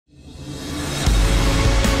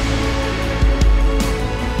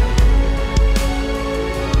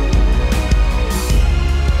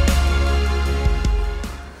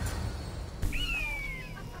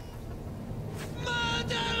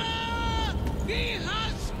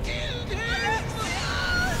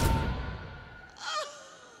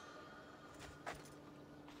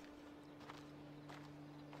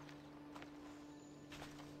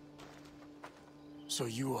So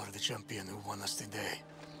you are the champion who won us today.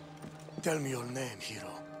 Tell me your name, hero,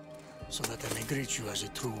 so that I may greet you as a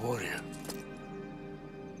true warrior.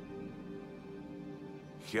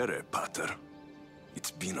 Here, Pater. It's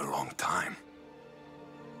been a long time.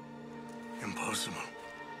 Impossible.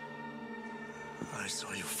 I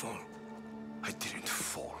saw you fall. I didn't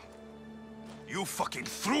fall. You fucking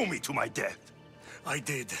threw me to my death! I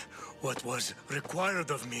did what was required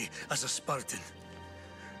of me as a Spartan.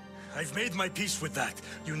 I've made my peace with that.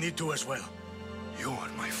 You need to as well. You are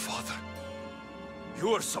my father. You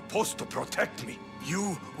are supposed to protect me.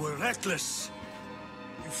 You were reckless.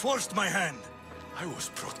 You forced my hand. I was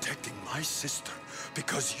protecting my sister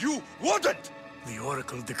because you wouldn't! The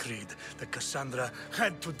Oracle decreed that Cassandra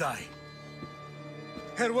had to die.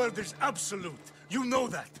 Her word is absolute. You know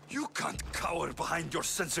that. You can't cower behind your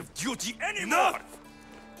sense of duty anymore! Enough!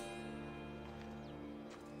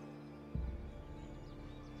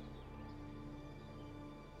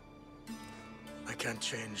 I can't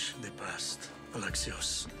change the past,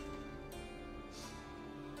 Alexios.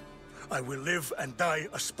 I will live and die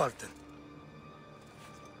a Spartan.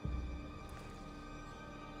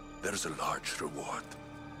 There's a large reward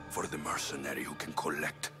for the mercenary who can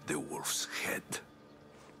collect the wolf's head.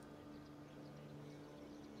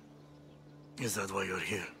 Is that why you're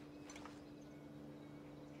here?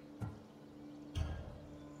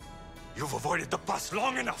 You've avoided the past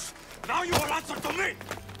long enough. Now you will answer to me!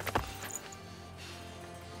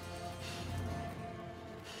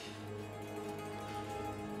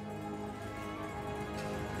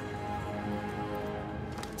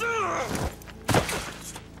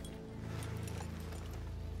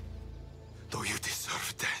 Though you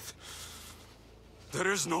deserve death,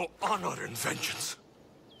 there is no honor in vengeance.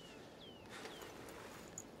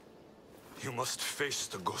 You must face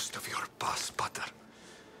the ghost of your past, Pater.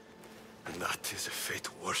 And that is a fate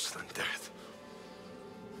worse than death.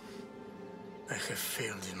 I have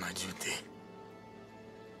failed in my duty.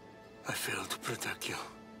 I failed to protect you.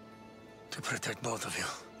 To protect both of you.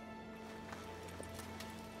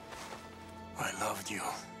 I loved you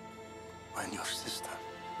and your sister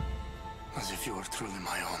as if you were truly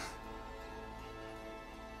my own.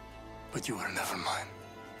 But you were never mine.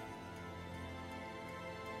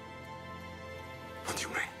 What do you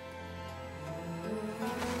mean?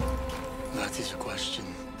 That is a question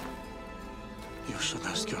you should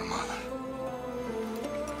ask your mother.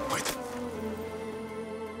 Wait.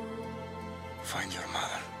 Find your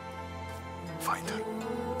mother. Find her.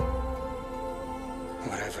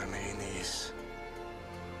 Wherever Meini is,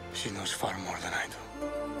 she knows far more than I do.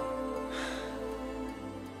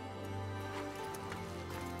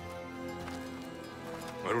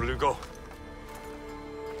 Where will you go?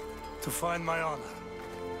 To find my honor.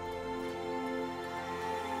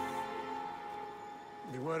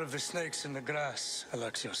 Beware of the snakes in the grass,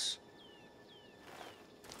 Alexios.